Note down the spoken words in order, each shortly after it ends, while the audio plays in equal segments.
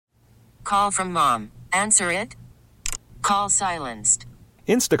call from mom. Answer it. Call silenced.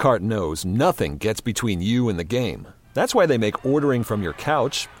 Instacart knows nothing gets between you and the game. That's why they make ordering from your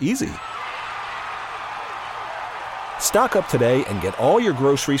couch easy. Stock up today and get all your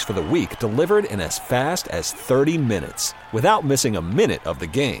groceries for the week delivered in as fast as 30 minutes without missing a minute of the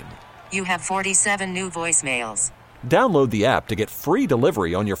game. You have 47 new voicemails. Download the app to get free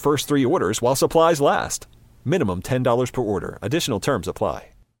delivery on your first 3 orders while supplies last. Minimum $10 per order. Additional terms apply.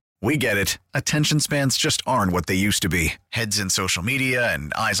 We get it. Attention spans just aren't what they used to be. Heads in social media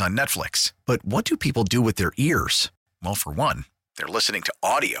and eyes on Netflix. But what do people do with their ears? Well, for one, they're listening to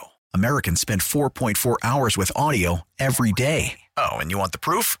audio. Americans spend 4.4 hours with audio every day. Oh, and you want the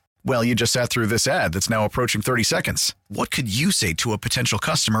proof? Well, you just sat through this ad that's now approaching 30 seconds. What could you say to a potential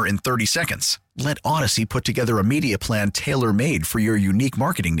customer in 30 seconds? Let Odyssey put together a media plan tailor-made for your unique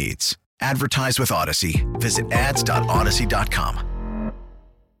marketing needs. Advertise with Odyssey. Visit ads.odyssey.com.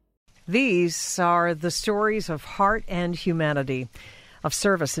 These are the stories of heart and humanity, of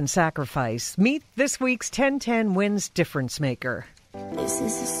service and sacrifice. Meet this week's 1010 Wins Difference Maker. This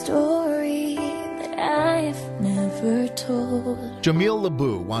is a story that I've never told. Jameel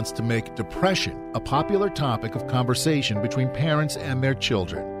Laboo wants to make depression a popular topic of conversation between parents and their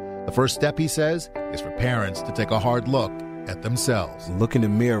children. The first step, he says, is for parents to take a hard look at themselves. Look in the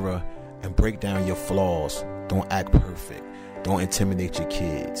mirror and break down your flaws. Don't act perfect. Don't intimidate your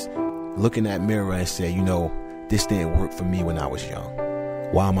kids. Look in that mirror and say, this didn't work for me when I was young.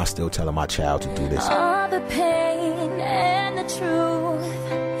 Why am I still telling my child to do this? All the pain and the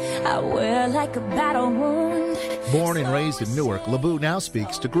truth, I wear like a battle wound. Born and raised in Newark, Laboo now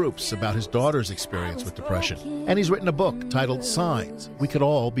speaks to groups about his daughter's experience with depression. And he's written a book titled Signs We Could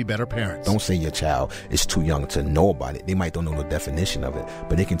All Be Better Parents. Don't say your child is too young to know about it. They might don't know the definition of it,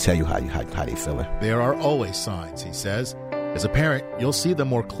 but they can tell you how they feeling. There are always signs, he says. As a parent, you'll see them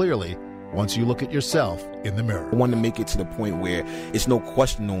more clearly once you look at yourself in the mirror. I want to make it to the point where it's no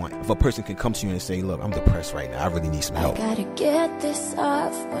question on if a person can come to you and say, look, I'm depressed right now. I really need some help. I gotta get this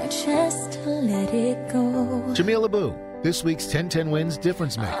off my chest to let it go. Jameel Laboo, this week's 1010 Wins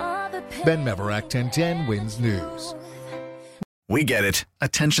Difference Maker. Ben Meverack, 1010 Wins News. We get it.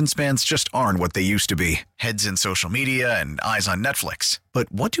 Attention spans just aren't what they used to be. Heads in social media and eyes on Netflix. But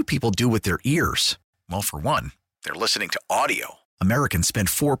what do people do with their ears? Well, for one, they're listening to audio. Americans spend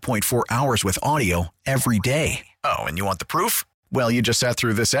 4.4 hours with audio every day. Oh, and you want the proof? Well, you just sat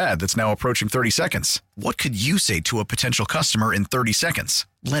through this ad that's now approaching 30 seconds. What could you say to a potential customer in 30 seconds?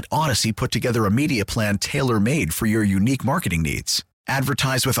 Let Odyssey put together a media plan tailor-made for your unique marketing needs.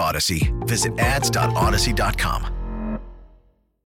 Advertise with Odyssey. Visit ads.odyssey.com.